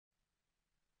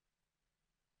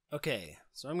Okay,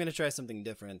 so I'm gonna try something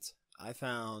different. I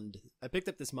picked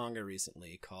up this manga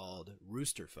recently called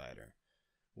Rooster Fighter,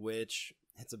 which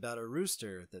it's about a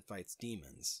rooster that fights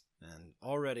demons, and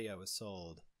already I was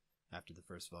sold after the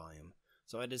first volume.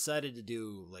 So I decided to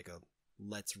do like a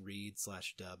let's read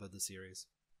 / dub of the series.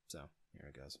 So here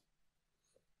it goes.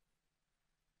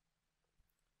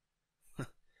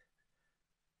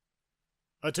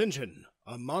 Attention!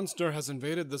 A monster has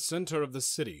invaded the center of the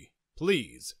city.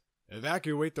 Please,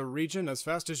 evacuate the region as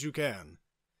fast as you can.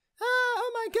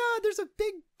 Oh my god, there's a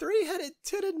big three-headed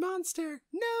titted monster.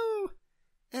 No!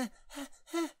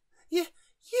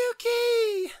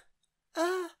 Yuki!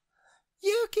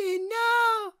 Yuki,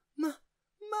 no! Mom!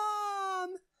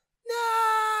 No!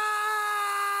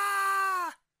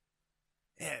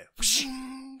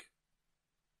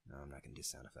 No, I'm not gonna do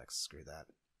sound effects. Screw that.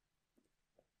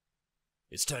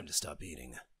 It's time to stop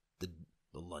eating. The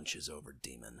lunch is over,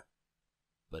 demon.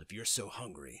 But if you're so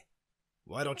hungry,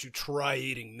 why don't you try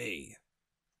eating me?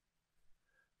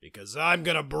 Because I'm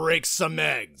gonna break some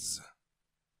eggs.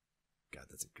 God,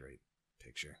 that's a great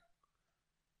picture.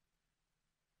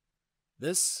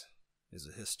 This is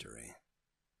a history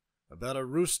about a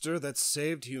rooster that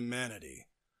saved humanity.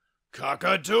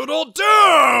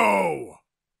 Cock-a-doodle-doo!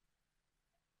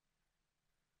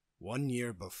 1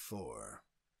 year before.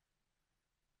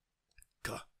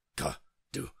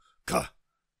 Ka-do-ka.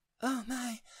 Oh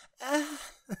my.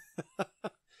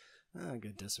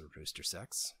 Good diss of rooster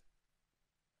sex.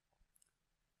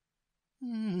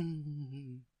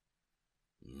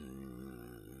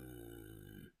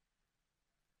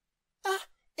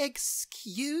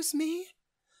 Excuse me?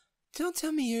 Don't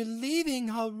tell me you're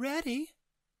leaving already.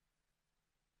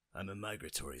 I'm a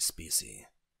migratory species.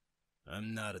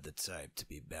 I'm not of the type to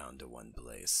be bound to one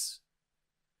place.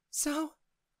 So,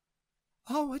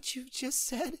 all what you've just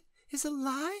said is a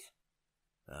lie?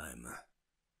 I'm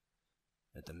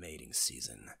at the mating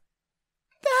season.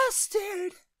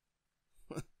 Bastard!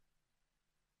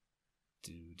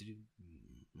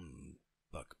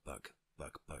 Buck, buck,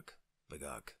 buck, buck,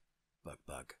 bagok, buck,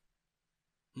 buck.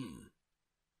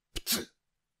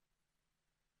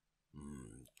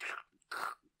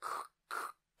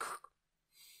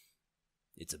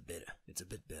 It's a bit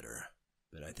bitter,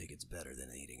 but I think it's better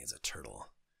than eating as a turtle.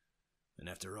 And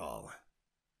after all,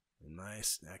 in my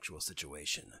actual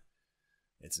situation,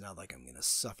 it's not like I'm gonna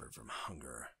suffer from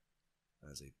hunger.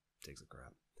 As he takes a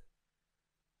crap.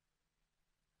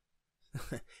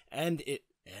 Oh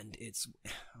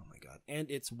my god. And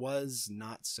it wasn't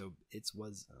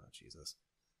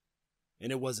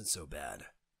so bad.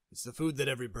 It's the food that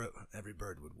every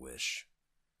bird would wish.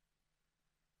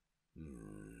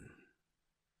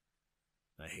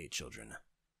 I hate children.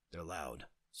 They're loud,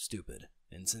 stupid,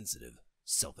 insensitive,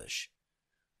 selfish.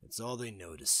 It's all they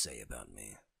know to say about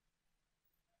me.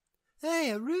 Hey,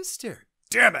 a rooster!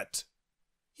 Damn it!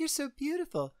 You're so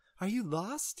beautiful. Are you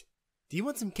lost? Do you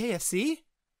want some KFC?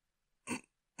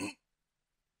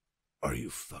 Are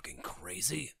you fucking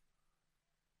crazy?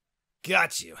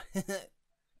 Got you.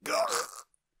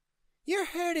 You're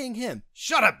hurting him.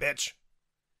 Shut up, bitch!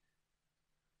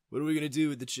 What are we gonna do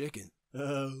with the chicken?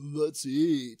 Let's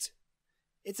eat.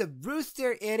 It's a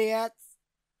rooster, idiot.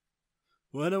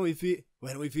 Why don't we feed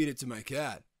it to my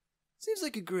cat? Seems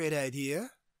like a great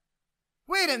idea.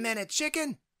 Wait a minute,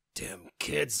 chicken! Damn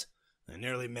kids. I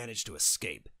nearly managed to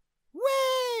escape.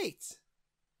 Wait!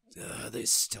 They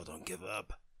still don't give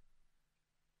up.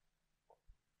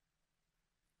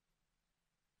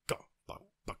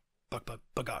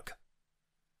 Buck.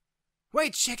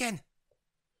 Wait, chicken!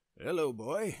 Hello,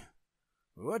 boy.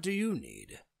 What do you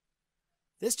need?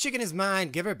 This chicken is mine.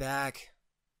 Give her back.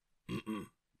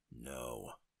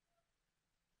 No.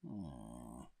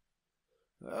 Oh,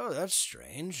 that's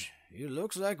strange. He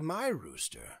looks like my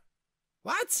rooster.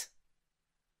 What?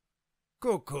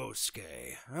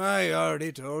 Kokosuke, I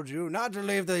already told you not to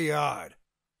leave the yard.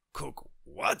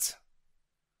 What?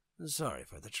 Sorry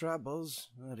for the troubles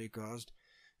that he caused.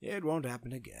 It won't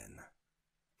happen again.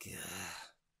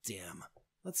 Damn.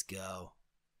 Let's go.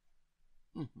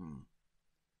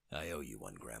 I owe you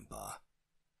one, Grandpa.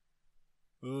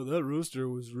 Oh, that rooster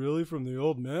was really from the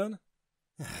old man?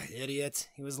 Idiot.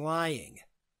 He was lying.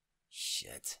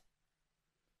 Shit.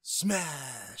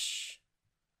 Smash!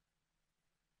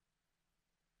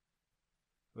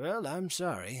 Well, I'm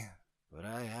sorry, but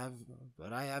I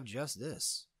have just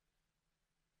this.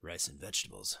 Rice and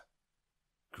vegetables.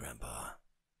 Grandpa.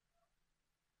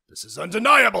 This is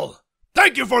undeniable!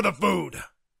 Thank you for the food!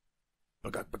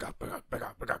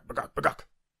 Bagok.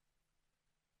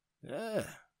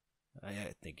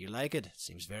 I think you like it.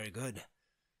 Seems very good.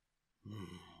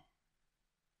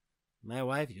 My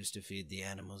wife used to feed the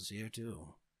animals here,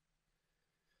 too.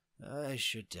 I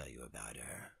should tell you about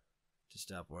her. To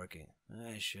stop working.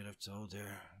 I should have told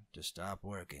her to stop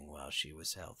working while she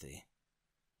was healthy.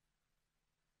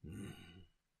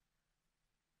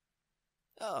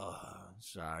 Oh,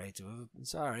 sorry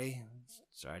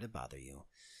to bother you.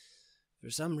 For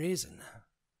some reason,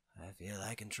 I feel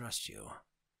I can trust you.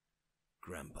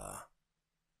 Grandpa.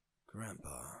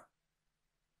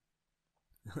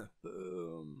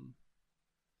 Boom.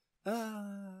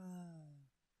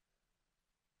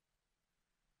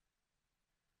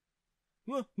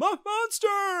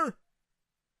 Monster!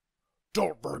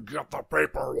 Don't forget the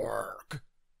paperwork.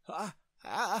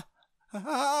 A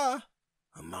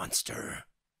monster.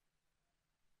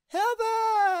 Help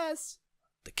us!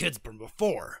 The kids from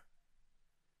before.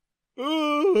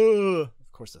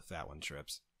 Of course the fat one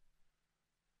trips.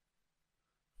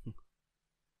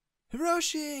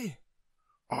 Hiroshi!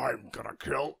 I'm gonna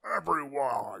kill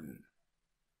everyone.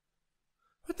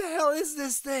 What the hell is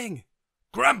this thing?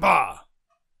 Grandpa!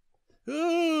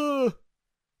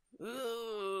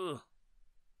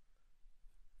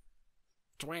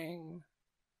 Twang.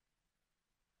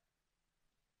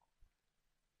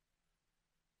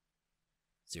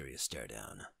 Serious stare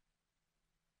down.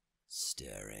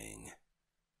 Staring.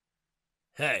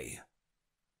 Hey!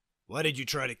 Why did you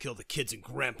try to kill the kids and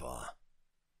Grandpa?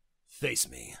 Face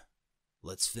me.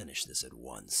 Let's finish this at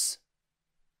once.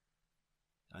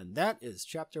 And that is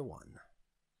chapter 1.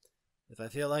 If I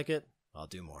feel like it, I'll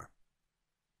do more.